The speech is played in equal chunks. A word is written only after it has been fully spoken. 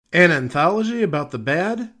An anthology about the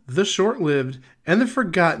bad, the short-lived, and the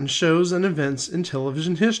forgotten shows and events in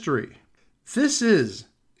television history. This is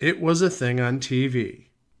It Was a Thing on TV.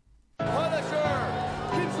 Punisher!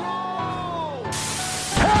 Control!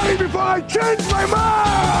 Tell me before I change my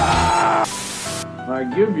mind!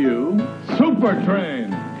 I give you Super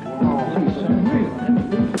Train.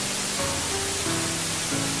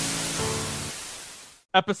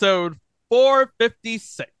 Episode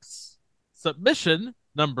 456. Submission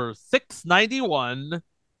number 691.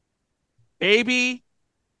 Baby,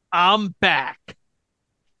 I'm back.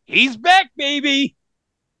 He's back, baby.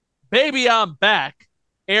 Baby, I'm back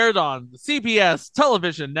aired on the CBS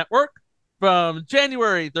television network from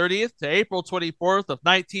January 30th to April 24th of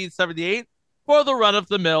 1978 for the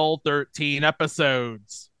run-of-the-mill 13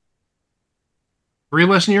 episodes.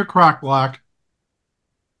 Re-listen to your crock block.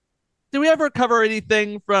 Did we ever cover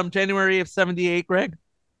anything from January of 78, Greg?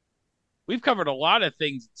 We've covered a lot of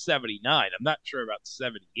things in 79. I'm not sure about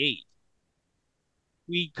 78.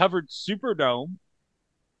 We covered Superdome.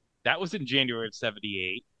 That was in January of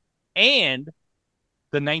 78. And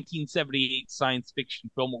the 1978 Science Fiction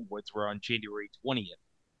Film Awards were on January 20th.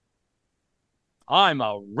 I'm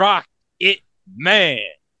a rock it man.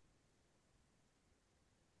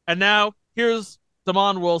 And now, here's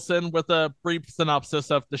Damon Wilson with a brief synopsis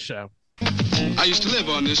of the show. I used to live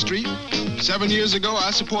on this street. 7 years ago,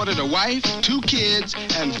 I supported a wife, 2 kids,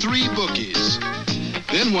 and 3 bookies.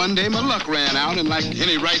 Then one day, my luck ran out, and like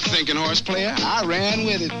any right-thinking horse player, I ran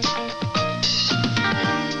with it.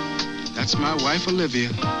 That's my wife, Olivia.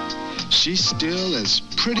 She's still as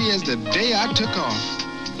pretty as the day I took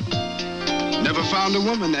off. Never found a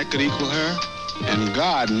woman that could equal her, and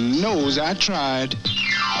God knows I tried.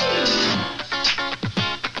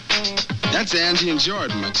 That's Angie and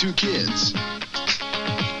Jordan, my 2 kids.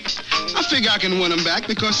 I figure I can win them back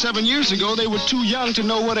because 7 years ago they were too young to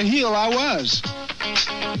know what a heel I was.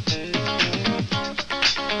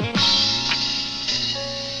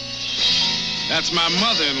 That's my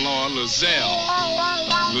mother-in-law, Lizelle.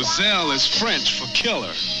 Lizelle is French for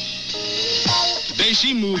killer. The day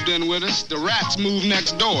she moved in with us, the rats moved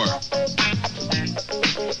next door.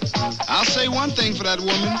 I'll say one thing for that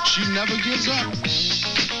woman, she never gives up.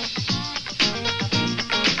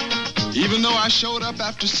 Even though I showed up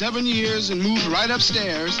after 7 years and moved right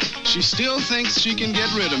upstairs, she still thinks she can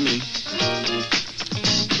get rid of me.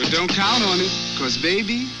 But don't count on it, because,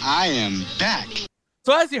 baby, I am back.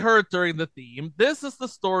 So as you heard during the theme, this is the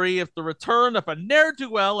story of the return of a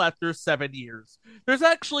ne'er-do-well after 7 years. There's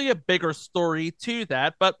actually a bigger story to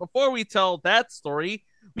that, but before we tell that story,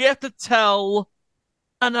 we have to tell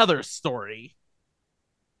another story.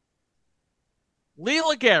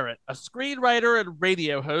 Leela Garrett, a screenwriter and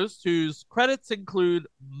radio host whose credits include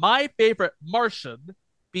My Favorite Martian,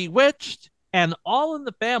 Bewitched, and All in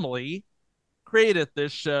the Family, created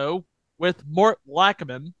this show with Mort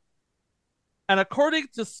Lachman. And according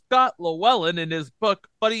to Scott Llewellyn in his book,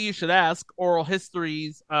 Funny You Should Ask, Oral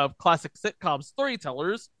Histories of Classic Sitcom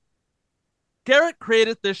Storytellers, Garrett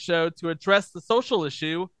created this show to address the social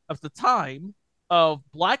issue of the time of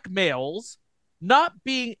black males not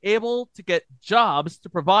being able to get jobs to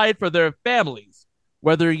provide for their families,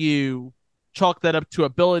 whether you chalk that up to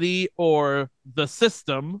ability or the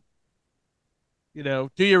system. You know,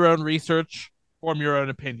 do your own research, form your own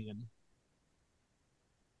opinion.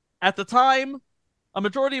 At the time, a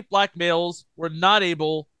majority of black males were not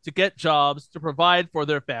able to get jobs to provide for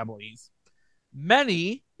their families.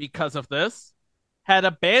 Many, because of this, had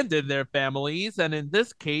abandoned their families, and in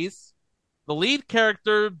this case, the lead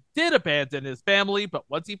character did abandon his family, but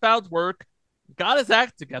once he found work, got his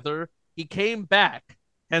act together, he came back,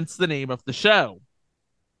 hence the name of the show.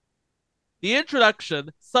 The introduction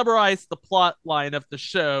summarized the plot line of the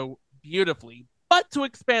show beautifully, but to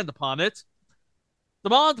expand upon it,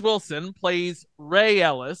 Damon Wilson plays Ray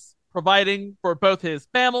Ellis, providing for both his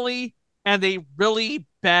family and a really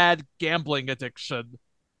bad gambling addiction.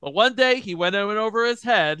 But one day he went in over his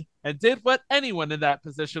head and did what anyone in that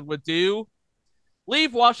position would do: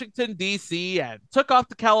 leave Washington, D.C., and took off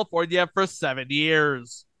to California for 7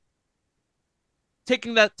 years,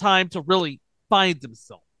 taking that time to really find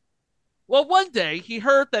himself. Well, one day he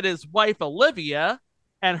heard that his wife Olivia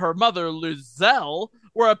and her mother Lizelle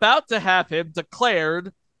were about to have him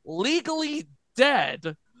declared legally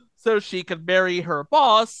dead so she could marry her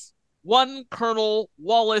boss, one Colonel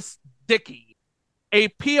Wallace Dickey, a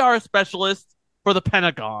PR specialist for the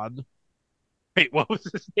Pentagon. Wait, what was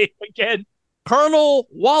his name again? Colonel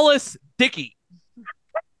Wallace Dickey.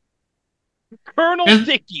 Colonel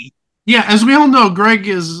Dickey. Yeah, as we all know, Greg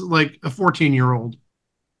is like a 14-year-old.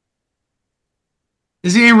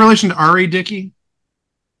 Is he in relation to R.A. Dickey?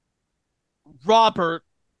 Robert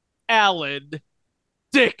Allen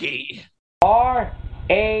Dickey.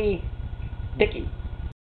 R.A. Dickey.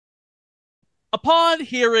 Upon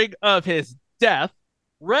hearing of his death,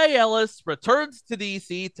 Ray Ellis returns to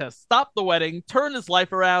DC to stop the wedding, turn his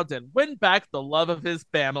life around, and win back the love of his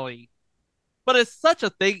family. But is such a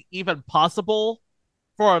thing even possible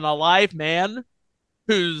for an alive man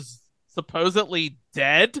who's supposedly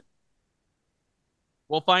dead?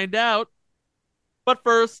 We'll find out. But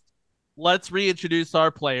first, let's reintroduce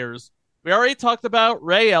our players. We already talked about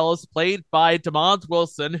Ray Ellis, played by DeMond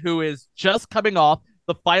Wilson, who is just coming off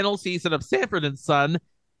the final season of Sanford and Son,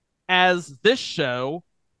 as this show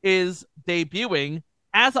is debuting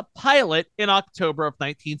as a pilot in October of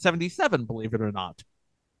 1977, believe it or not.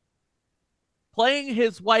 Playing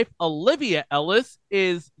his wife, Olivia Ellis,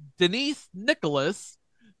 is Denise Nicholas,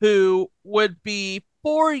 who would be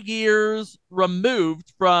 4 years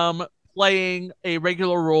removed from playing a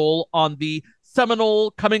regular role on the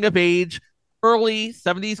seminal coming-of-age early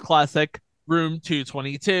 70s classic Room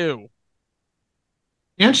 222.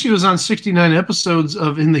 And she was on 69 episodes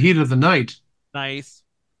of In the Heat of the Night. Nice.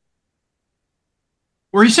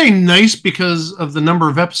 Were you saying nice because of the number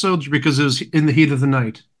of episodes or because it was In the Heat of the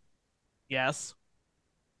Night? Yes.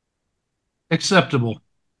 Acceptable.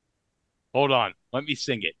 Hold on. Let me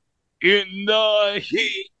sing it. In the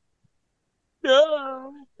heat.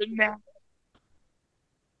 No.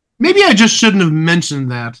 Maybe I just shouldn't have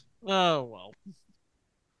mentioned that. Oh, well.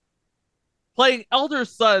 Playing elder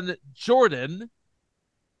son Jordan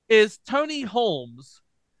is Tony Holmes,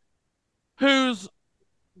 whose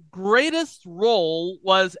greatest role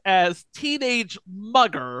was as teenage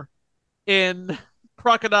mugger in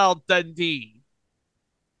Crocodile Dundee.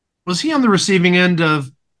 Was he on the receiving end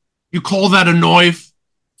of, you call that a knife?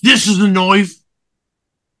 This is a knife?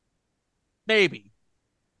 Maybe.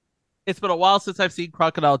 It's been a while since I've seen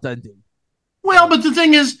Crocodile Dundee. Well, but the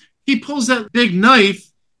thing is, he pulls that big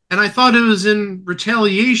knife, and I thought it was in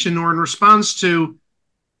retaliation or in response to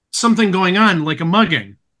something going on, like a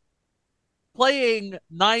mugging. Playing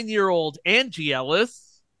 9-year-old Angie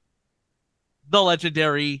Ellis, the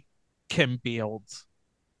legendary Kim Fields.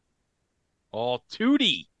 All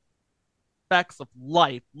Tootie. Facts of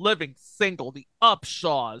Life, Living Single, The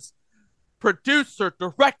Upshaws, producer,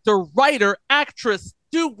 director, writer, actress.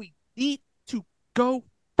 Do we need to go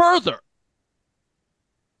further?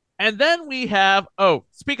 And then we have,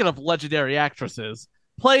 speaking of legendary actresses,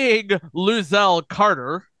 playing Luzelle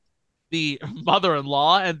Carter, the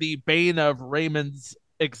mother-in-law and the bane of Raymond's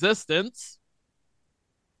existence,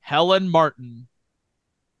 Helen Martin,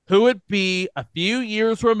 who would be a few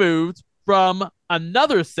years removed from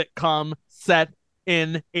another sitcom set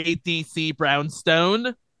in a DC brownstone,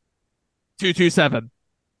 227.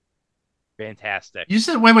 Fantastic. You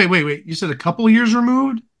said, wait. You said a couple years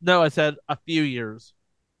removed? No, I said a few years.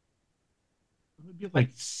 It would be like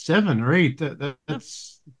 7 or 8.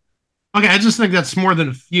 That's... Okay, I just think that's more than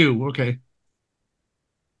a few. Okay.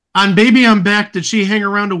 On Baby I'm Back, did she hang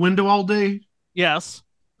around a window all day? Yes.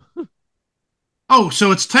 Oh,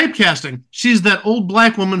 so it's typecasting. She's that old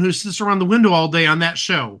black woman who sits around the window all day on that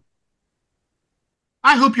show.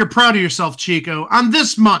 I hope you're proud of yourself, Chico, on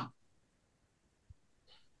this month.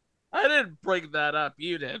 I didn't bring that up.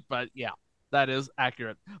 You did, but yeah, that is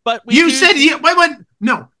accurate. But you said wait.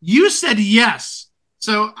 No, you said yes.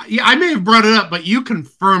 So yeah, I may have brought it up, but you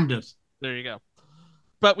confirmed it. There you go.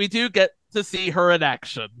 But we do get to see her in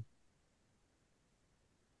action.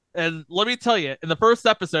 And let me tell you, in the first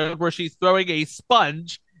episode where she's throwing a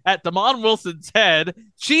sponge at Damon Wilson's head,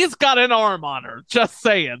 she's got an arm on her. Just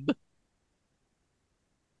saying.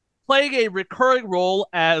 Playing a recurring role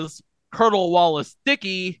as Colonel Wallace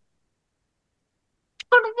Dickey.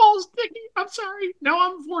 Colonel Wallace Dickey, I'm sorry. No,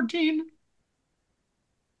 I'm 14.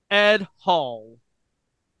 Ed Hall.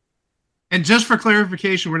 And just for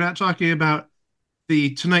clarification, we're not talking about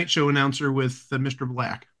the Tonight Show announcer with Mr.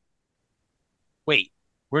 Black. Wait,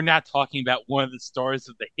 we're not talking about one of the stars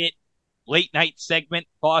of the hit late night segment,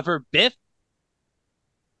 Father Biff?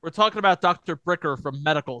 We're talking about Dr. Bricker from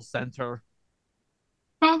Medical Center.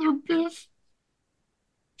 Father Biff?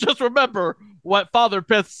 Just remember what Father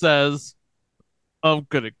Biff says. I'm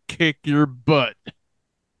gonna kick your butt.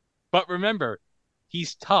 But remember,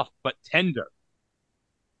 he's tough but tender.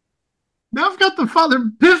 Now I've got the Father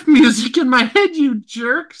Biff music in my head, you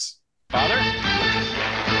jerks. Father?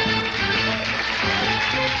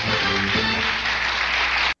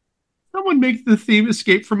 Someone make the theme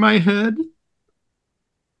escape from my head.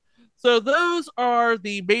 So those are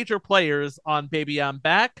the major players on Baby I'm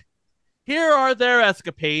Back. Here are their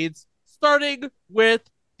escapades, starting with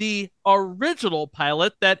the original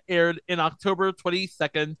pilot that aired in October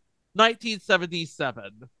 22nd,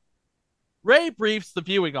 1977. Ray briefs the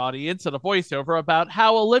viewing audience in a voiceover about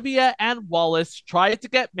how Olivia and Wallace tried to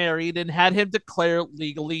get married and had him declared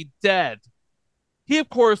legally dead. He, of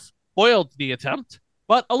course, foiled the attempt,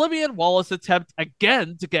 but Olivia and Wallace attempt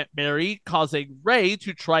again to get married, causing Ray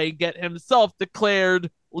to try and get himself declared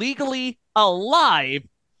legally alive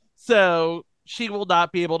so she will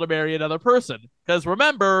not be able to marry another person. Because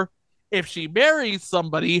remember, if she marries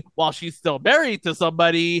somebody while she's still married to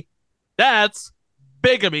somebody, that's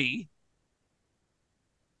bigamy.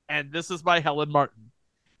 And this is by Helen Martin.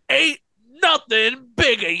 Ain't nothing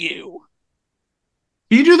big of you.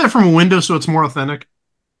 Can you do that from a window so it's more authentic?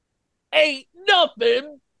 Ain't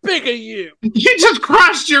nothing big of you. You just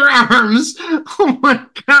crossed your arms. Oh my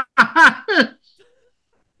God.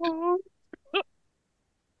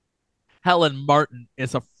 Helen Martin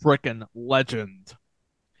is a frickin' legend.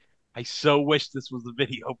 I so wish this was a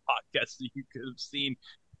video podcast so you could have seen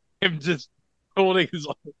him just holding his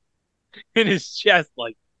in his chest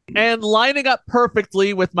like. And lining up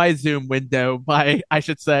perfectly with my Zoom window, I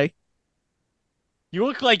should say. You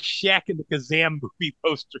look like Shaq in the Kazam movie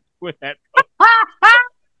poster with that.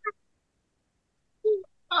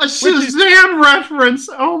 A Shazam reference.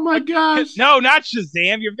 Oh my gosh. No, not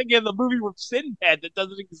Shazam. You're thinking of the movie with Sinbad that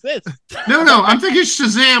doesn't exist. No. I'm thinking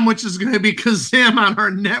Shazam, which is going to be Kazam on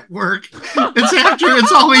our network.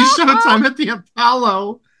 It's always Showtime at the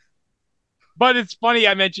Apollo. But it's funny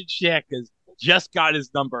I mentioned Shaq because just got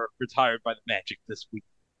his number retired by the Magic this week.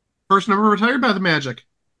 First number retired by the Magic.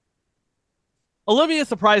 Olivia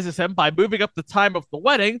surprises him by moving up the time of the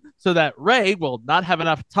wedding so that Ray will not have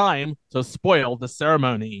enough time to spoil the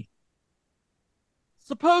ceremony.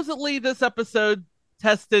 Supposedly, this episode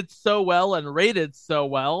tested so well and rated so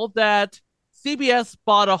well that CBS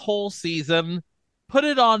bought a whole season, put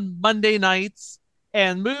it on Monday nights,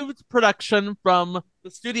 and moved production from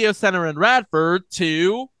the Studio Center in Radford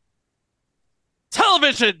to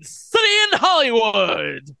Television City in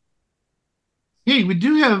Hollywood. Hey, we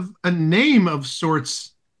do have a name of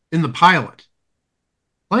sorts in the pilot.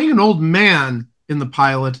 Playing an old man in the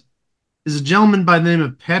pilot is a gentleman by the name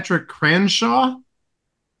of Patrick Cranshaw.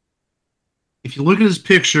 If you look at his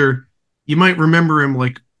picture, you might remember him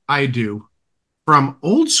like I do. From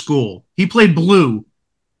Old School, he played Blue.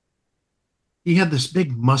 He had this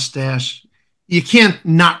big mustache. You can't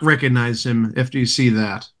not recognize him after you see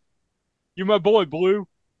that. You my boy, Blue.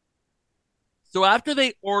 So after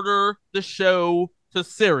they order the show to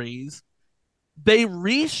series, they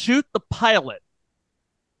reshoot the pilot.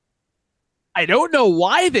 I don't know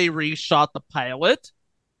why they reshot the pilot.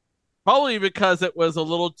 Probably because it was a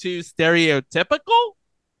little too stereotypical.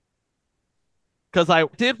 Because I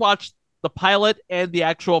did watch the pilot and the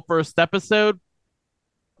actual first episode.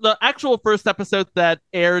 The actual first episode that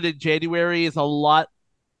aired in January is a lot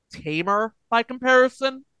tamer by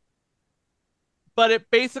comparison. But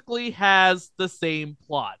it basically has the same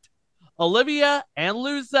plot. Olivia and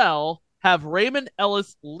Luzelle have Raymond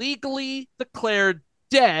Ellis legally declared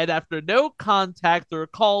dead after no contact or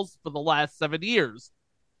calls for the last 7 years.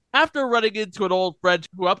 After running into an old friend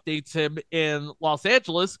who updates him in Los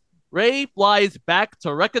Angeles, Ray flies back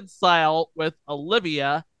to reconcile with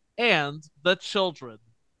Olivia and the children.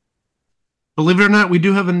 Believe it or not, we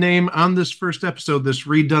do have a name on this first episode, this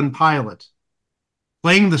redone pilot.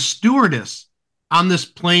 Playing the stewardess on this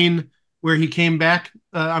plane where he came back,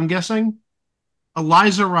 I'm guessing,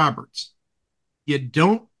 Eliza Roberts. You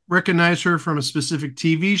don't recognize her from a specific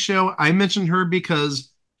TV show. I mentioned her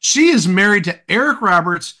because she is married to Eric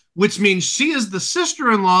Roberts, which means she is the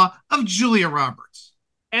sister-in-law of Julia Roberts.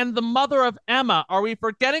 And the mother of Emma. Are we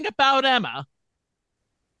forgetting about Emma?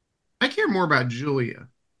 I care more about Julia.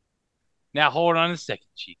 Now, hold on a second,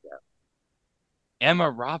 Chico. Emma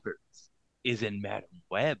Roberts is in Madam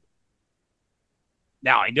Web.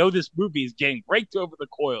 Now, I know this movie is getting raked over the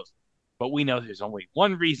coils, but we know there's only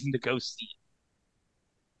one reason to go see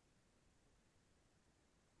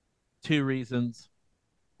it. 2 reasons.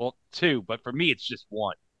 Well, 2, but for me, it's just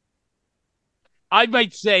 1. I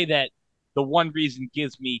might say that the one reason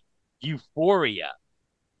gives me euphoria.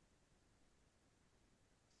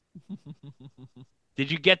 Did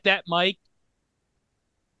you get that, Mike?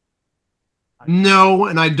 No,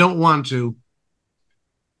 and I don't want to.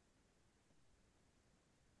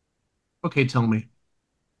 Okay, tell me.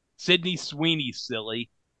 Sydney Sweeney, silly.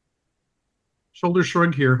 Shoulder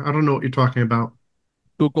shrug here. I don't know what you're talking about.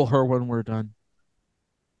 Google her when we're done.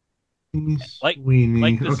 Like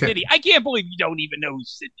Sweeney. the city. I can't believe you don't even know who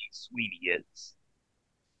Sydney Sweeney is.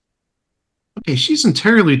 Okay, she's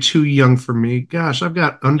entirely too young for me. Gosh, I've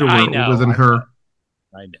got underwear older than her.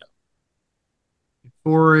 I know.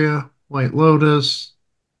 Euphoria, White Lotus.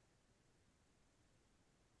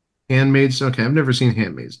 Handmaid's. Okay, I've never seen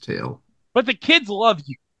Handmaid's Tale. But the kids love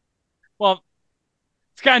you. Well,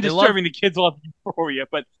 it's kind They of love- disturbing the kids love you for you,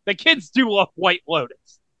 but the kids do love White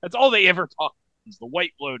Lotus. That's all they ever talk about is the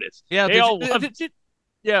White Lotus. Yeah, they all love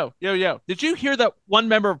Yo. Did you hear that one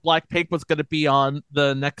member of Blackpink was going to be on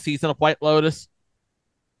the next season of White Lotus?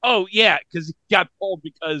 Oh, yeah, because he got pulled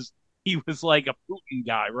because he was like a Putin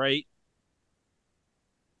guy, right?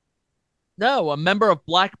 No, a member of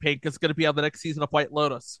Blackpink is going to be on the next season of White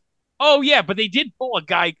Lotus. Oh, yeah, but they did pull a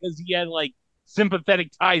guy because he had like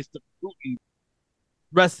sympathetic ties to Putin.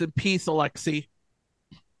 Rest in peace, Alexei.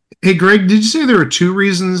 Hey, Greg, did you say there were 2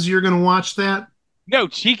 reasons you're going to watch that? No,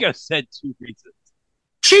 Chico said 2 reasons.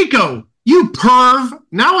 Chico, you perv!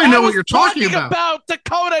 Now I know what you're talking about. about.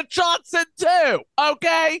 Dakota Johnson too.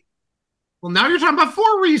 Okay. Well, now you're talking about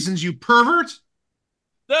 4 reasons, you pervert.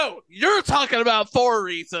 No, you're talking about 4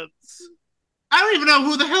 reasons. I don't even know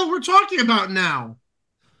who the hell we're talking about now.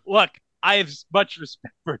 Look, I have much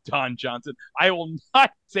respect for Dawn Johnson. I will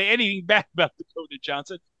not say anything bad about Dakota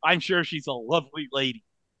Johnson. I'm sure she's a lovely lady.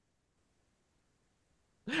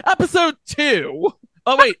 Episode 2.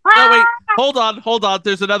 Oh, wait. No, wait. Hold on.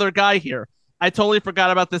 There's another guy here. I totally forgot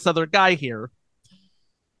about this other guy here.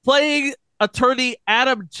 Playing attorney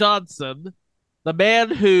Adam Johnson, the man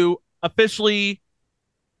who officially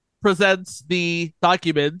presents the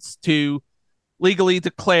documents to legally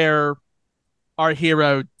declare our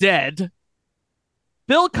hero dead.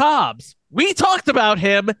 Bill Cobbs. We talked about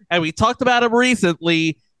him, and we talked about him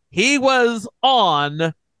recently. He was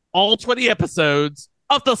on all 20 episodes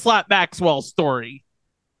of the Slap Maxwell story.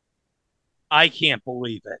 I can't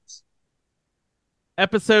believe it.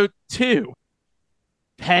 Episode 2.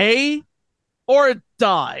 Pay or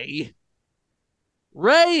die.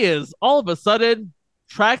 Ray is all of a sudden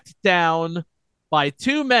tracked down by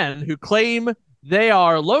 2 men who claim they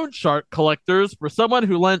are loan shark collectors for someone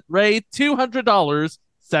who lent Ray $200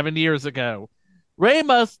 7 years ago. Ray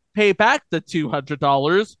must pay back the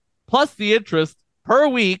 $200 plus the interest per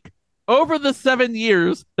week over the 7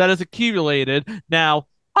 years that has accumulated. Now,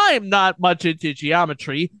 I am not much into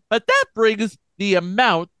geometry, but that brings the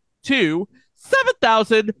amount to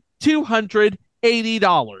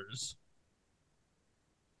 $7,280.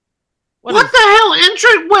 What the hell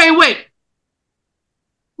interest?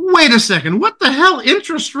 Wait a second. What the hell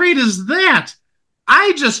interest rate is that?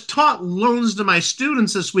 I just taught loans to my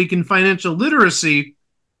students this week in financial literacy,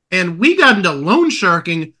 and we got into loan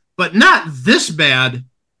sharking, but not this bad.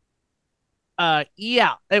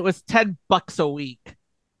 Yeah, it was $10 a week.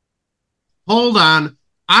 Hold on.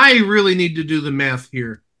 I really need to do the math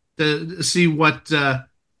here to see what type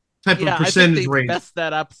of percentage I think rate. they messed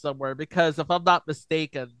that up somewhere because if I'm not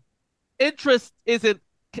mistaken, interest isn't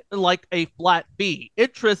like a flat fee.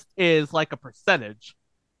 Interest is like a percentage.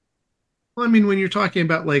 Well, I mean, when you're talking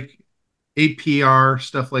about like APR,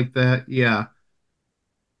 stuff like that, yeah.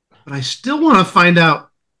 But I still want to find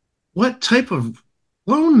out what type of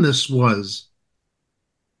loan this was.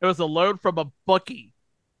 It was a loan from a bookie.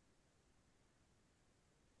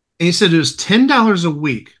 And he said it was $10 a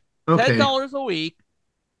week. Okay. $10 a week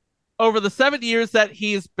over the 7 years that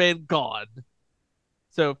he's been gone.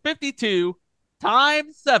 So 52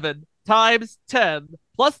 times 7 times 10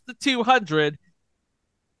 plus the 200.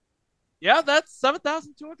 Yeah, that's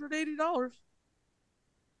 $7,280.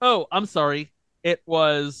 Oh, I'm sorry. It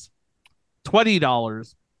was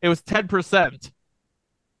 $20. It was 10%.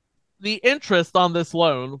 The interest on this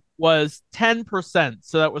loan was 10%,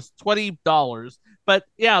 so that was $20. But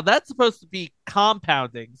yeah, that's supposed to be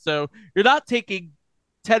compounding. So you're not taking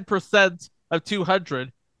 10% of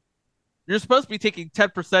 200. You're supposed to be taking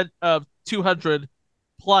 10% of 200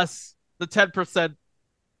 plus the 10%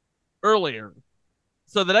 earlier.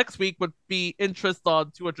 So the next week would be interest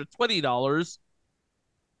on $220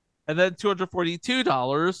 and then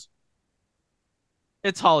 $242.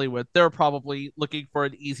 It's Hollywood. They're probably looking for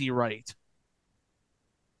an easy write.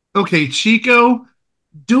 Okay, Chico,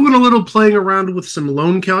 doing a little playing around with some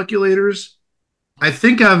loan calculators. I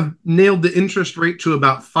think I've nailed the interest rate to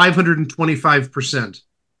about 525%.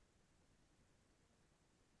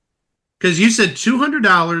 Because you said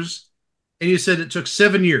 $200 and you said it took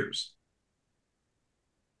 7 years.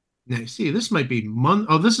 Now, see, this might be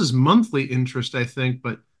this is monthly interest, I think,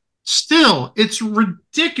 but still, it's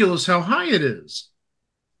ridiculous how high it is.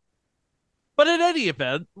 But in any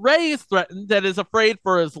event, Ray is threatened and is afraid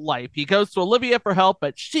for his life. He goes to Olivia for help,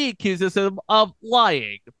 but she accuses him of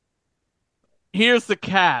lying. Here's the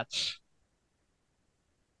catch.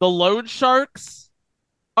 The loan sharks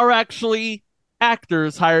are actually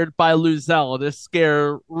actors hired by Luzelle to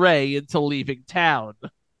scare Ray into leaving town.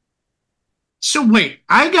 So wait,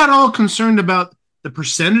 I got all concerned about the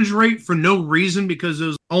percentage rate for no reason because it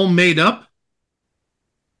was all made up.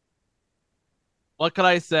 What can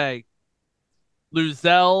I say?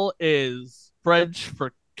 Luzelle is French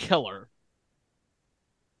for killer.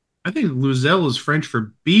 I think Luzelle is French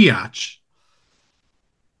for biatch.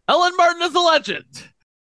 Ellen Martin is a legend.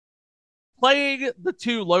 Playing the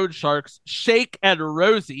two loan sharks, Shake and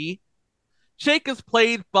Rosie. Shake is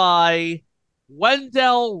played by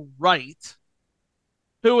Wendell Wright,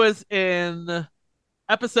 who was in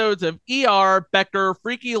episodes of ER, Becker,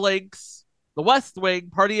 Freaky Links, The West Wing,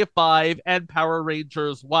 Party of Five, and Power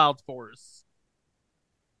Rangers Wild Force.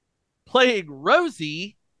 Playing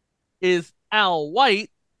Rosie is Al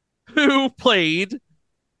White, who played,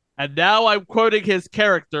 and now I'm quoting his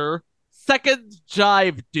character, Second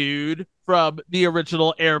Jive Dude from the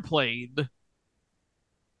original Airplane.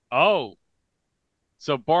 Oh,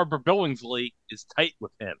 so Barbara Billingsley is tight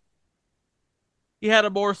with him. He had a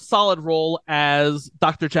more solid role as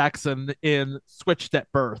Dr. Jackson in Switched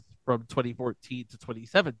at Birth from 2014 to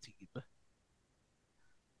 2017.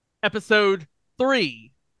 Episode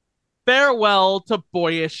 3, Farewell to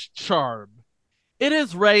Boyish Charm. It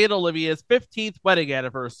is Ray and Olivia's 15th wedding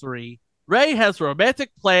anniversary. Ray has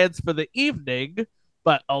romantic plans for the evening,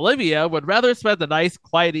 but Olivia would rather spend a nice,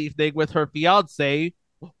 quiet evening with her fiancé,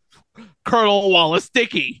 Colonel Wallace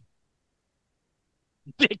Dickey.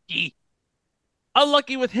 Dicky.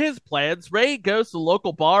 Unlucky with his plans, Ray goes to the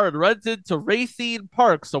local bar and runs into Racine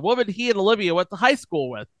Parks, a woman he and Olivia went to high school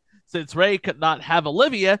with. Since Ray could not have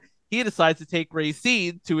Olivia, he decides to take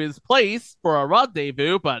Racine to his place for a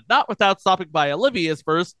rendezvous, but not without stopping by Olivia's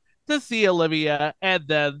first to see Olivia, and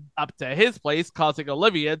then up to his place, causing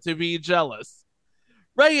Olivia to be jealous.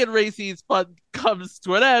 Ray and Racine's fun comes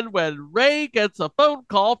to an end when Ray gets a phone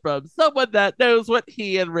call from someone that knows what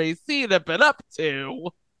he and Racine have been up to.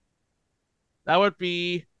 That would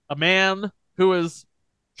be a man who is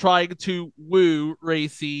trying to woo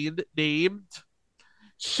Racine named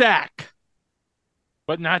Shaq.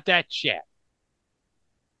 But not that Shaq.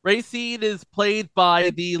 Racine is played by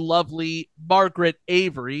the lovely Margaret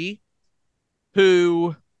Avery,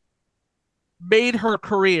 who made her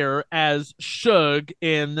career as Suge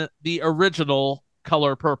in the original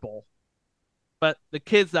Color Purple. But the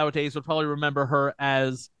kids nowadays would probably remember her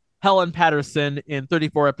as Helen Patterson in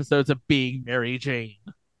 34 episodes of Being Mary Jane.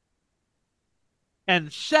 And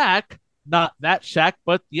Shaq, not that Shaq,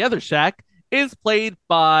 but the other Shaq, is played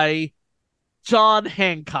by John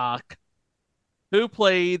Hancock, who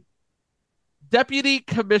played Deputy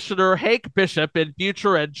Commissioner Hank Bishop in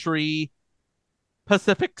future entry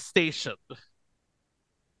Pacific Station.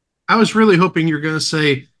 I was really hoping you were going to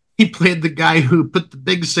say he played the guy who put the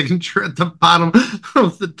big signature at the bottom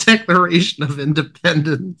of the Declaration of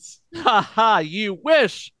Independence. Haha, you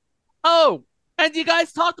wish. Oh, and you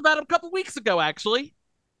guys talked about him a couple weeks ago, actually.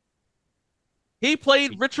 He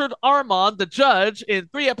played Richard Armand, the judge, in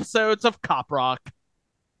 3 episodes of Cop Rock.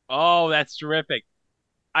 Oh, that's terrific.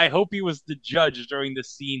 I hope he was the judge during the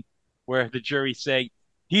scene where the jury saying,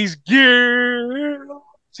 he's guilty.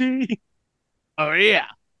 Oh, yeah.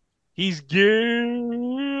 He's guilty.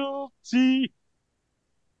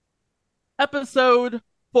 Episode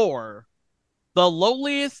 4, The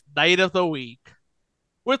Loneliest Night of the Week.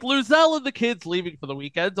 With Luzelle and the kids leaving for the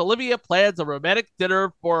weekend, Olivia plans a romantic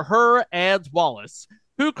dinner for her and Wallace,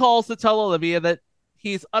 who calls to tell Olivia that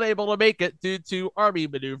he's unable to make it due to army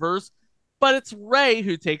maneuvers, but it's Ray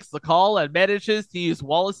who takes the call and manages to use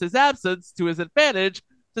Wallace's absence to his advantage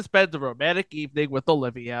to spend a romantic evening with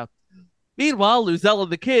Olivia. Meanwhile, Luzelle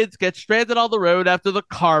and the kids get stranded on the road after the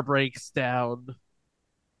car breaks down.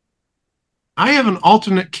 I have an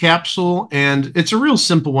alternate capsule, and it's a real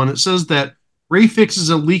simple one. It says that Ray fixes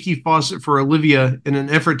a leaky faucet for Olivia in an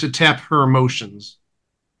effort to tap her emotions.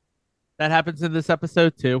 That happens in this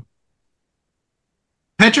episode, too.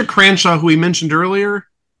 Patrick Cranshaw, who we mentioned earlier,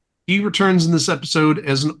 he returns in this episode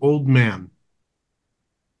as an old man.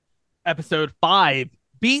 Episode 5,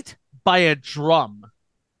 Beat by a Drum.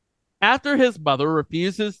 After his mother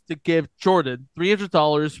refuses to give Jordan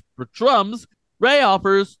 $300 for drums, Ray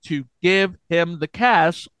offers to give him the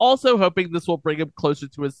cash, also hoping this will bring him closer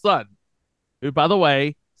to his son, who, by the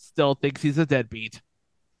way, still thinks he's a deadbeat.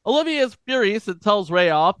 Olivia is furious and tells Ray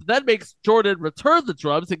off, then makes Jordan return the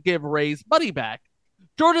drums and give Ray's money back.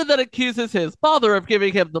 Jordan then accuses his father of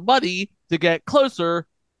giving him the money to get closer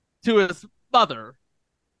to his mother.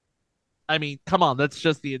 I mean, come on, that's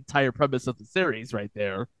just the entire premise of the series right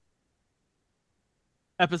there.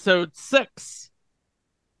 Episode 6,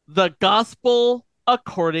 The Gospel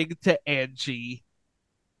According to Angie.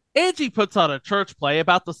 Angie puts on a church play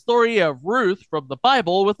about the story of Ruth from the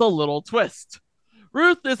Bible with a little twist.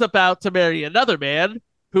 Ruth is about to marry another man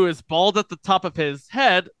who is bald at the top of his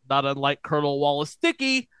head, not unlike Colonel Wallace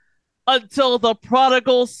Dickey, until the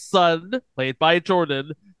prodigal son, played by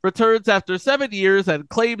Jordan, returns after 7 years and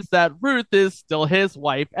claims that Ruth is still his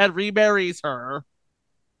wife and remarries her.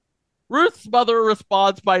 Ruth's mother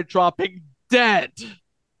responds by dropping dead.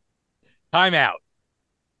 Time out.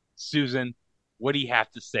 Susan, what do you have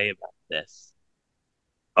to say about this?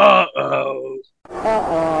 Uh-oh.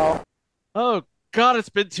 Oh, God, it's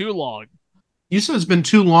been too long. You said it's been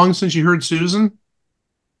too long since you heard Susan?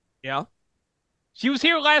 Yeah? She was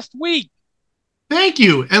here last week. Thank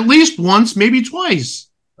you. At least once, maybe twice.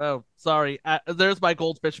 Oh, sorry. There's my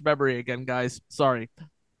goldfish memory again, guys. Sorry.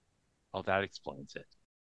 Oh, that explains it.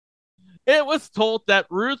 It was told that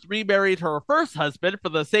Ruth remarried her first husband for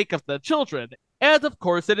the sake of the children, and of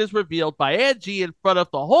course it is revealed by Angie in front of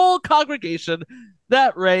the whole congregation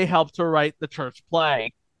that Ray helped her write the church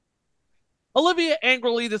play. Olivia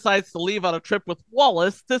angrily decides to leave on a trip with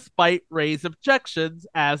Wallace despite Ray's objections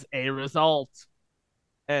as a result.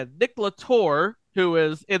 And Nick Latour, who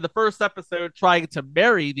is in the first episode trying to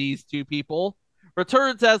marry these two people,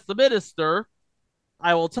 returns as the minister.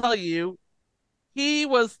 I will tell you, he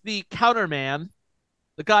was the counterman,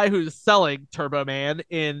 the guy who's selling Turbo Man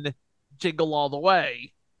in Jingle All the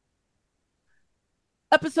Way.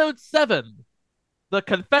 Episode 7, The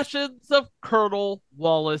Confessions of Colonel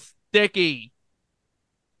Wallace Dickey.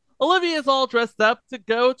 Olivia is all dressed up to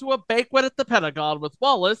go to a banquet at the Pentagon with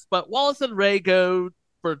Wallace, but Wallace and Ray go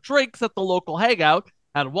for drinks at the local hangout,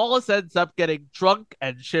 and Wallace ends up getting drunk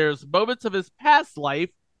and shares moments of his past life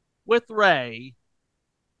with Ray.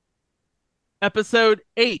 Episode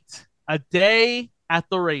 8, A Day at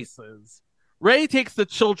the Races. Ray takes the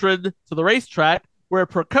children to the racetrack where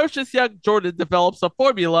precocious young Jordan develops a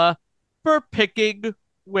formula for picking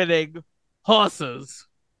winning horses.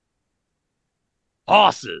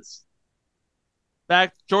 Horses. In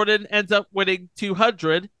fact, Jordan ends up winning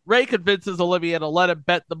 200. Ray convinces Olivia to let him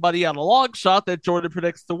bet the money on a long shot that Jordan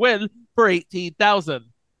predicts to win for 18,000.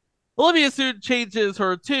 Olivia soon changes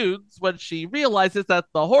her tunes when she realizes that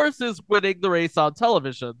the horse is winning the race on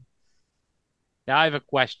television. Now I have a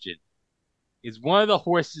question. Is one of the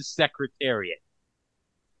horses Secretariat?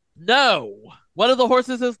 No, one of the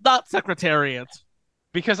horses is not Secretariat.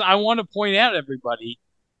 Because I want to point out, everybody,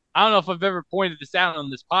 I don't know if I've ever pointed this out on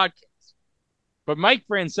this podcast, but Mike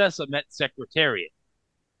Francesa met Secretariat.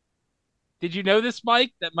 Did you know this,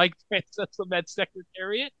 Mike, that Mike Francesa met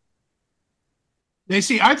Secretariat? They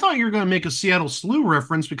see, I thought you were going to make a Seattle Slew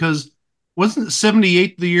reference because wasn't it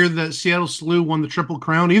 78 the year that Seattle Slew won the Triple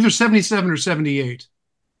Crown? Either 77 or 78.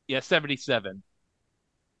 Yeah, 77.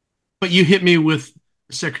 But you hit me with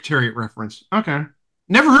a Secretariat reference. Okay.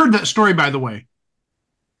 Never heard that story, by the way.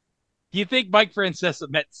 Do you think Mike Francesa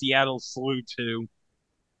met Seattle Slew too?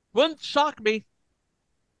 Wouldn't shock me.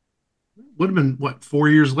 Would have been, what, 4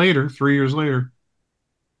 years later, 3 years later.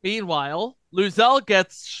 Meanwhile, Luzelle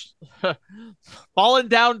gets fallen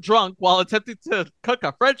down drunk while attempting to cook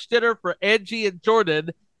a French dinner for Angie and Jordan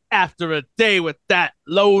after a day with that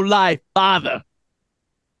low-life father.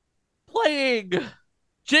 Playing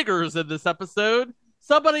jiggers in this episode,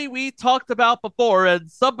 somebody we talked about before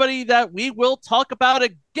and somebody that we will talk about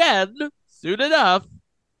again soon enough,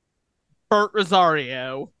 Bert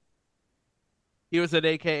Rosario. He was an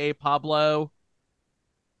AKA Pablo.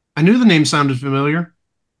 I knew the name sounded familiar.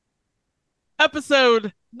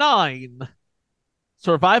 Episode 9,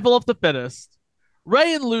 Survival of the Fittest.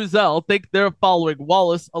 Ray and Luzelle think they're following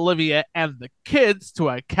Wallace, Olivia, and the kids to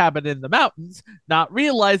a cabin in the mountains, not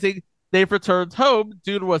realizing they've returned home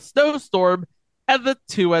due to a snowstorm, and the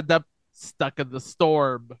two end up stuck in the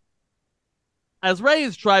storm. As Ray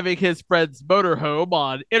is driving his friend's motorhome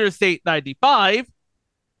on Interstate 95,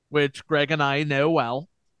 which Greg and I know well,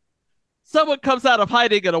 someone comes out of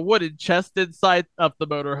hiding in a wooden chest inside of the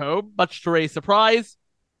motorhome, much to Ray's surprise.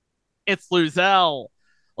 It's Luzelle.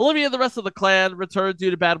 Olivia and the rest of the clan return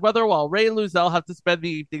due to bad weather, while Ray and Luzelle have to spend the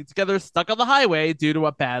evening together stuck on the highway due to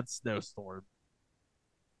a bad snowstorm.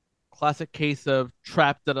 Classic case of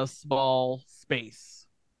trapped in a small space.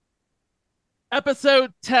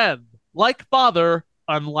 Episode 10, Like Father,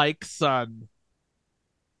 Unlike Son.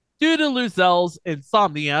 Due to Luzelle's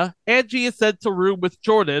insomnia, Angie is sent to room with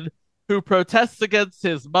Jordan, who protests against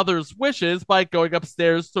his mother's wishes by going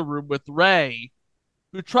upstairs to room with Ray,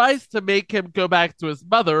 who tries to make him go back to his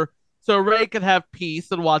mother so Ray can have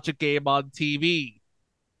peace and watch a game on TV.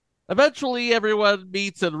 Eventually, everyone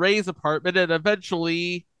meets in Ray's apartment and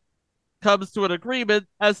eventually comes to an agreement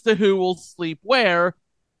as to who will sleep where,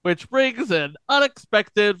 which brings an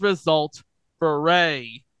unexpected result for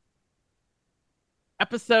Ray.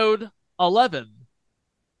 Episode 11,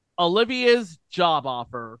 Olivia's job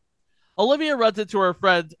offer. Olivia runs into her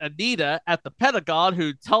friend Anita at the Pentagon,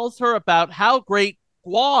 who tells her about how great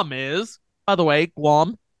Guam is. By the way,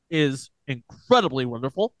 Guam is incredibly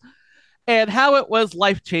wonderful, and how it was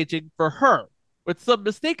life changing for her. With some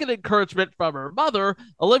mistaken encouragement from her mother,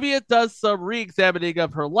 Olivia does some re examining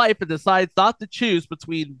of her life and decides not to choose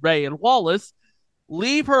between Ray and Wallace,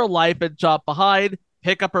 leave her life and job behind,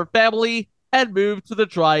 pick up her family, and move to the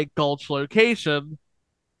Dry Gulch location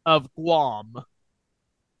of Guam.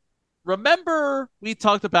 Remember, we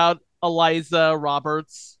talked about Eliza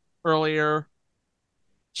Roberts earlier?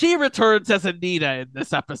 She returns as Anita in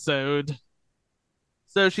this episode.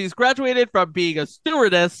 So she's graduated from being a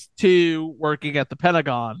stewardess to working at the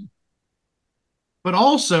Pentagon. But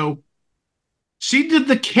also, she did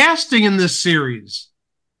the casting in this series.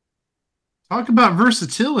 Talk about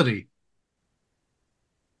versatility.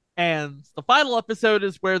 And the final episode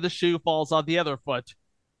is where the shoe falls on the other foot.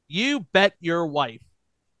 You Bet Your Wife.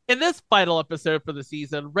 In this final episode for the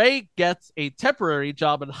season, Ray gets a temporary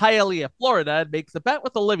job in Hialeah, Florida, and makes a bet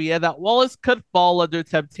with Olivia that Wallace could fall under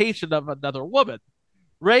temptation of another woman.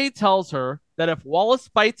 Ray tells her that if Wallace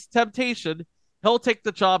fights temptation, he'll take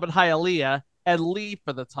the job in Hialeah and leave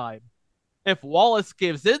for the time. If Wallace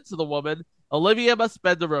gives in to the woman, Olivia must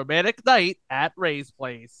spend a romantic night at Ray's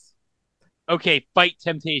place. Okay, fight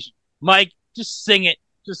temptation. Mike, just sing it.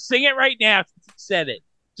 Just sing it right now since you said it.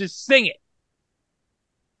 Just sing it.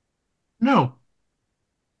 No.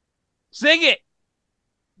 Sing it.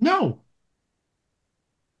 No.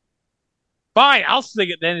 Fine, I'll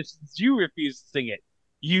sing it then since you refuse to sing it.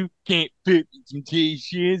 You can't fit the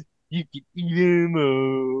temptations. You can eat them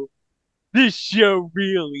all. This show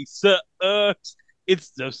really sucks.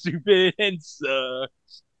 It's so stupid and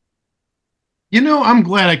sucks. You know, I'm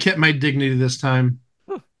glad I kept my dignity this time.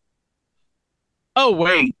 Oh,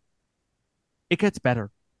 wait. It gets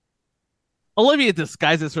better. Olivia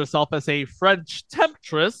disguises herself as a French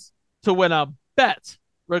temptress to win a bet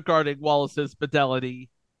regarding Wallace's fidelity,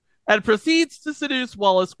 and proceeds to seduce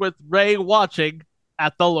Wallace with Ray watching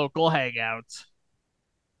at the local hangout.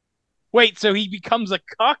 Wait, so he becomes a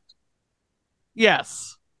cuck?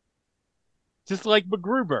 Yes. Just like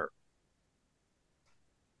MacGruber.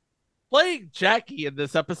 Playing Jackie in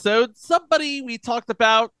this episode, somebody we talked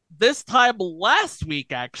about this time last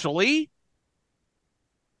week, actually.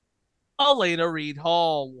 Elena Reed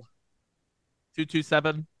Hall.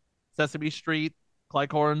 227 Sesame Street,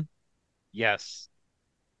 Cleghorn. Yes.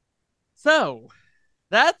 So,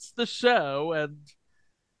 that's the show, and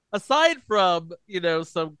aside from,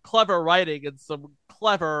 some clever writing and some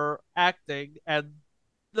clever acting, and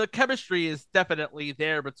the chemistry is definitely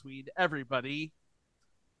there between everybody,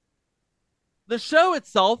 the show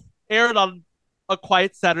itself aired on a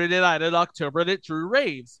quiet Saturday night in October, and it drew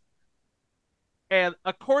raves. And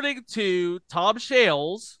according to Tom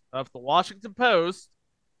Shales of the Washington Post,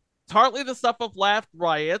 partly the stuff of laugh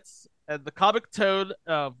riots and the comic tone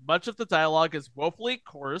of much of the dialogue is woefully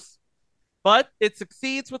coarse, but it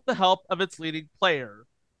succeeds with the help of its leading player.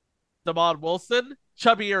 Damon Wilson,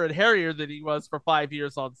 chubbier and hairier than he was for 5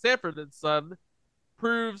 years on Sanford and Son,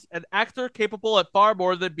 proves an actor capable at far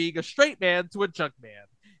more than being a straight man to a junk man.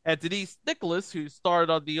 And Denise Nicholas, who starred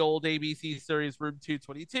on the old ABC series Room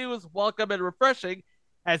 222, is welcome and refreshing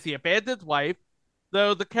as the abandoned wife,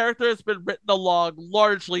 though the character has been written along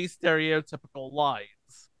largely stereotypical lines.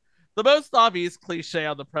 The most obvious cliche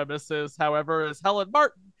on the premises, however, is Helen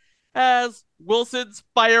Martin as Wilson's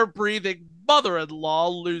fire-breathing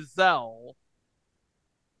mother-in-law, Luzelle.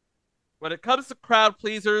 When it comes to crowd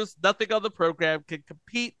pleasers, nothing on the program can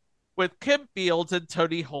compete with Kim Fields and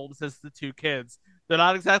Tony Holmes as the two kids. They're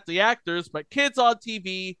not exactly actors, but kids on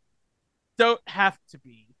TV don't have to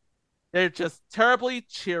be. They're just terribly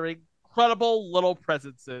cheering, credible little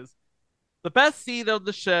presences. The best scene of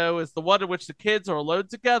the show is the one in which the kids are alone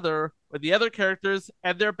together with the other characters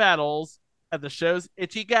and their battles, and the show's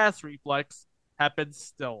itchy gas reflex have been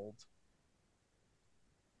stilled.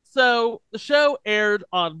 So, the show aired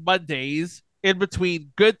on Mondays in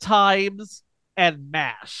between Good Times and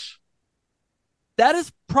MASH. That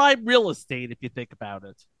is prime real estate if you think about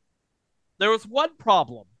it. There was one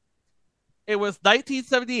problem. It was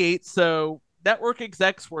 1978, so network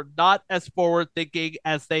execs were not as forward thinking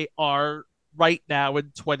as they are right now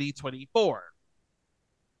in 2024.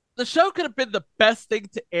 The show could have been the best thing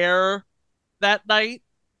to air that night.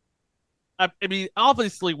 I mean,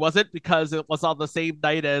 obviously wasn't, because it was on the same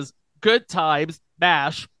night as Good Times,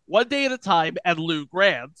 MASH, One Day at a Time, and Lou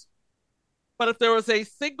Grant. But if there was a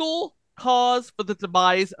single cause for the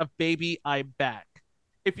demise of Baby I'm Back,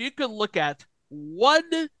 if you could look at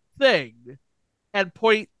one thing and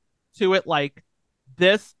point to it like,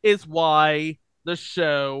 This is why the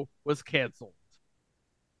show was canceled.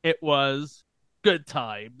 It was Good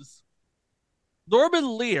Times.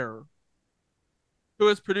 Norman Lear, who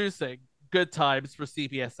was producing Good Times for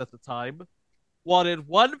CBS at the time, wanted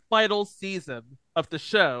one final season of the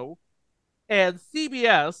show, and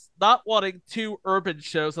CBS, not wanting two urban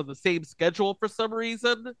shows on the same schedule for some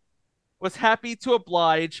reason, was happy to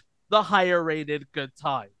oblige the higher rated Good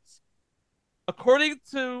Times. According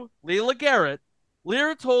to Leila Garrett,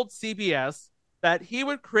 Lear told CBS that he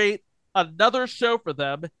would create another show for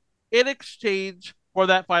them in exchange for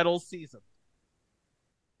that final season.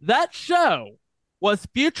 That show was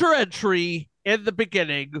Future Entry in the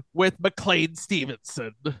beginning with McLean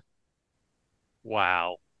Stevenson.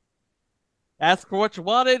 Wow. Ask for what you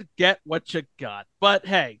wanted, get what you got. But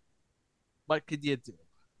hey, what can you do?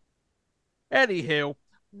 Anywho,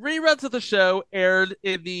 reruns of the show aired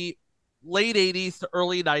in the late 80s to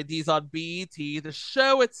early 90s on BET. The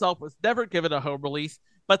show itself was never given a home release,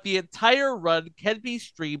 but the entire run can be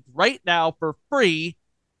streamed right now for free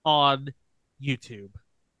on YouTube.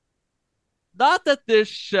 Not that this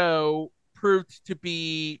show proved to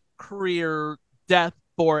be career death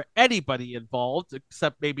for anybody involved,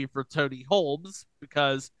 except maybe for Tony Holmes,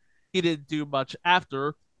 because he didn't do much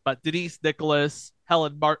after, but Denise Nicholas,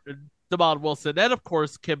 Helen Martin, Damon Wilson, and of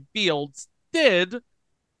course Kim Fields did.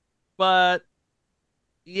 But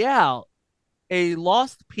yeah, a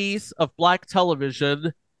lost piece of black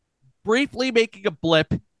television, briefly making a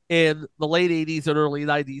blip in the late 80s and early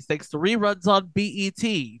 90s thanks to reruns on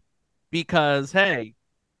BET. Because, hey,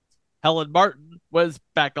 Helen Martin was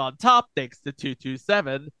back on top thanks to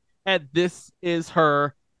 227, and this is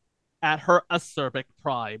her at her acerbic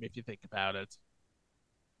prime, if you think about it.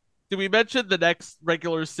 Did we mention the next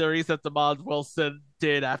regular series that Damon Wilson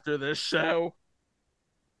did after this show?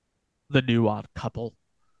 The New Odd Couple.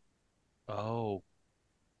 Oh.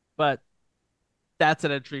 But that's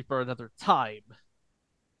an entry for another time.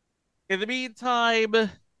 In the meantime,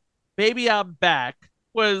 Baby I'm Back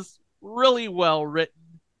was really well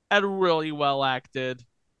written and really well acted.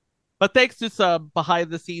 But thanks to some behind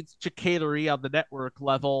the scenes chicanery on the network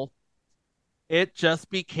level, it just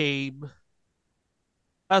became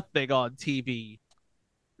a thing on TV.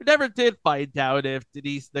 We never did find out if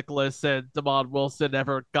Denise Nicholas and Damon Wilson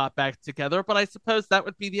ever got back together, but I suppose that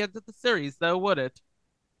would be the end of the series, though, would it?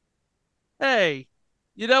 Hey,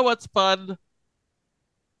 you know what's fun?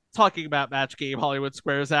 Talking about Match Game Hollywood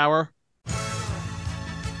Squares Hour.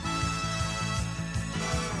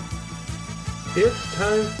 It's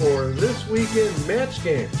time for This Weekend Match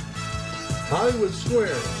Game. Hollywood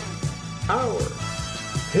Squares. Our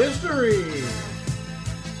history.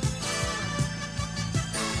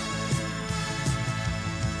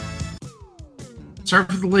 Sorry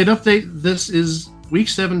for the late update. This is week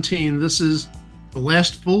 17. This is the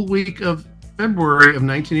last full week of February of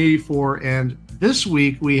 1984. And this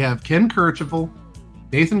week we have Ken Kercheval,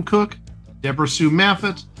 Nathan Cook, Deborah Sue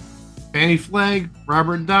Maffitt, Fannie Flagg,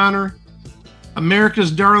 Robert Donner, America's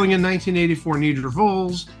Darling in 1984, Nidra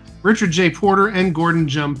Voles, Richard J. Porter, and Gordon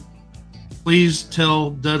Jump. Please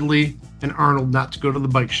tell Dudley and Arnold not to go to the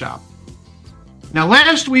bike shop. Now,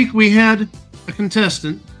 last week we had a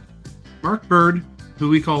contestant, Mark Bird, who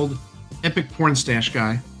we called Epic Porn Stash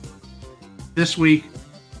Guy. This week,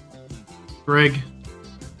 Greg,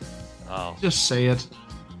 just say it.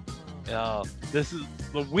 This is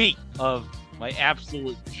the week of my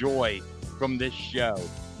absolute joy from this show.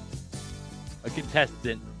 A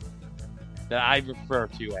contestant that I refer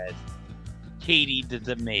to as Katie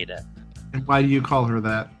DeZameda. And why do you call her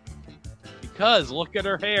that? Because look at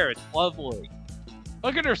her hair, it's lovely.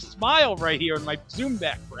 Look at her smile right here in my Zoom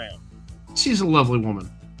background. She's a lovely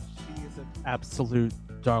woman. She is an absolute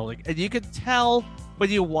darling. And you can tell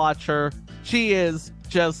when you watch her, she is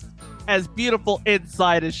just as beautiful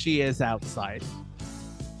inside as she is outside.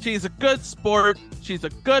 She's a good sport. She's a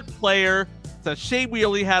good player. It's a shame we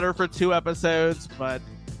only had her for 2 episodes, but...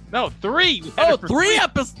 No, 3! Oh, 3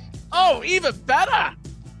 episodes! Oh, even better!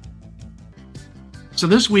 So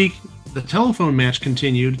this week, the telephone match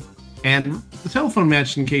continued, and the telephone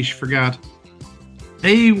match, in case you forgot,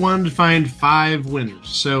 they wanted to find 5 winners.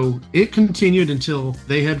 So it continued until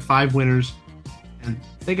they had 5 winners, and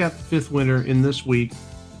they got the 5th winner in this week.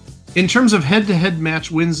 In terms of head-to-head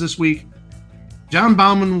match wins this week, John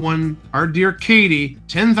Bauman won our dear Katie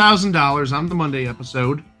 $10,000 on the Monday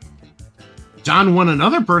episode. John won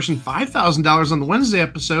another person $5,000 on the Wednesday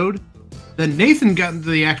episode. Then Nathan got into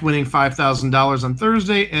the act winning $5,000 on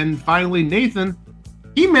Thursday. And finally, Nathan,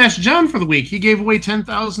 he matched John for the week. He gave away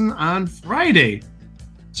 $10,000 on Friday.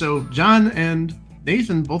 So John and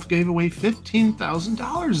Nathan both gave away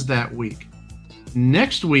 $15,000 that week.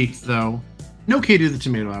 Next week, though, no Katie the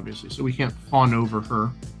Tomato, obviously, so we can't fawn over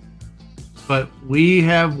her. But we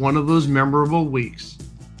have one of those memorable weeks.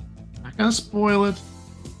 Not going to spoil it,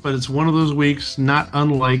 but it's one of those weeks not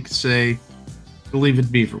unlike, say, Believe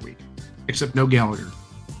It Beaver Week, except no Gallagher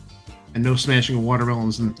and no smashing of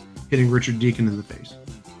watermelons and hitting Richard Deacon in the face.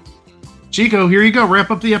 Chico, here you go.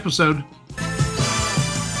 Wrap up the episode.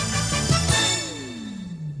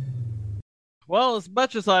 Well, as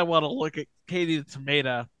much as I want to look at Katie the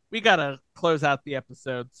Tomato, we got to close out the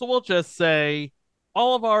episode. So we'll just say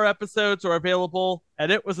all of our episodes are available,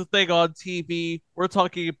 and It Was a Thing on TV. We're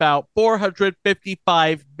talking about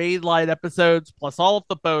 455 mainline episodes, plus all of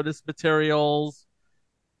the bonus materials,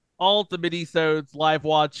 all of the minisodes, live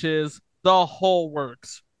watches, the whole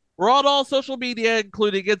works. We're on all social media,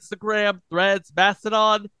 including Instagram, Threads,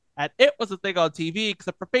 Mastodon, at It Was a Thing on TV,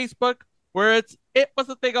 except for Facebook, where it's It Was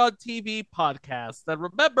a Thing on TV podcast. And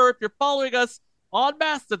remember, if you're following us on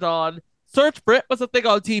Mastodon, search for It Was a Thing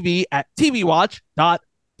on TV at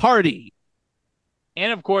tvwatch.party.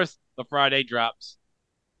 And of course, the Friday drops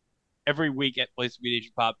every week at Place Media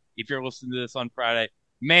Pop. If you're listening to this on Friday,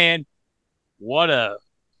 man, what a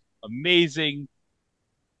amazing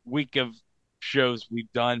week of shows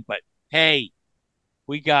we've done. But hey,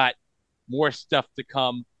 we got more stuff to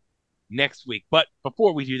come next week. But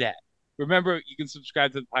before we do that, remember, you can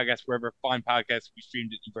subscribe to the podcast wherever fine podcasts we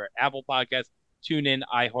streamed it, either at Apple Podcasts, TuneIn,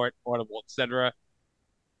 iHeart, Audible, etc.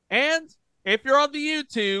 And if you're on the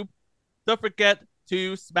YouTube, don't forget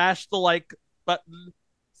to smash the like button,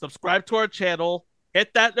 subscribe to our channel,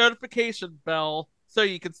 hit that notification bell so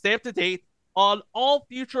you can stay up to date on all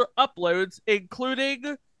future uploads,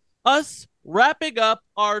 including us wrapping up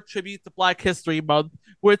our tribute to Black History Month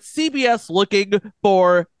with CBS looking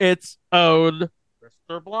for its own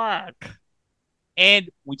Mr. Black. And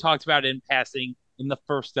we talked about it in passing in the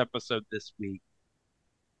first episode this week.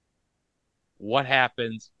 What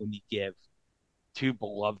happens when you give two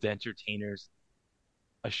beloved entertainers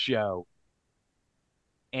a show?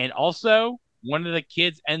 And also, one of the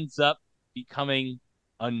kids ends up becoming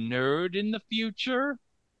a nerd in the future?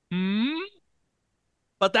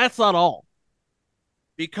 But that's not all.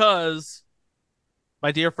 Because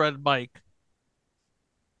my dear friend Mike,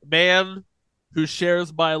 a man who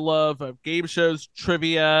shares my love of game shows,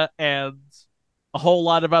 trivia, and a whole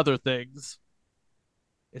lot of other things,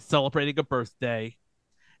 is celebrating a birthday.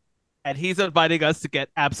 And he's inviting us to get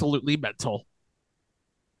absolutely mental.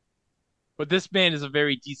 But this man is a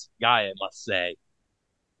very decent guy, I must say.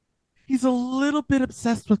 He's a little bit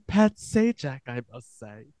obsessed with Pat Sajak, I must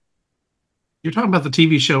say. You're talking about the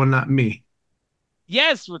TV show and not me.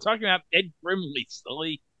 Yes, we're talking about Ed Grimley,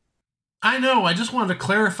 silly. I know. I just wanted to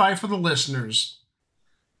clarify for the listeners.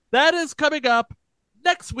 That is coming up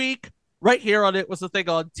next week, right here on It Was a Thing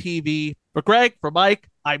on TV. For Greg, for Mike,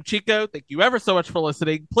 I'm Chico. Thank you ever so much for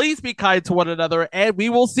listening. Please be kind to one another, and we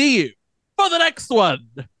will see you for the next one.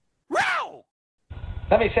 Row!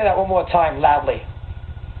 Let me say that one more time loudly.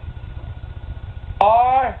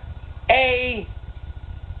 R.A.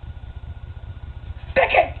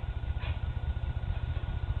 Dickens!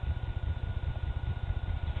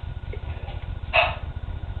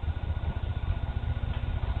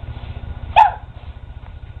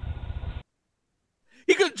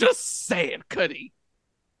 He could just say it, could he?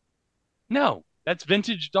 No, that's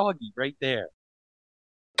vintage doggy right there.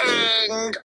 And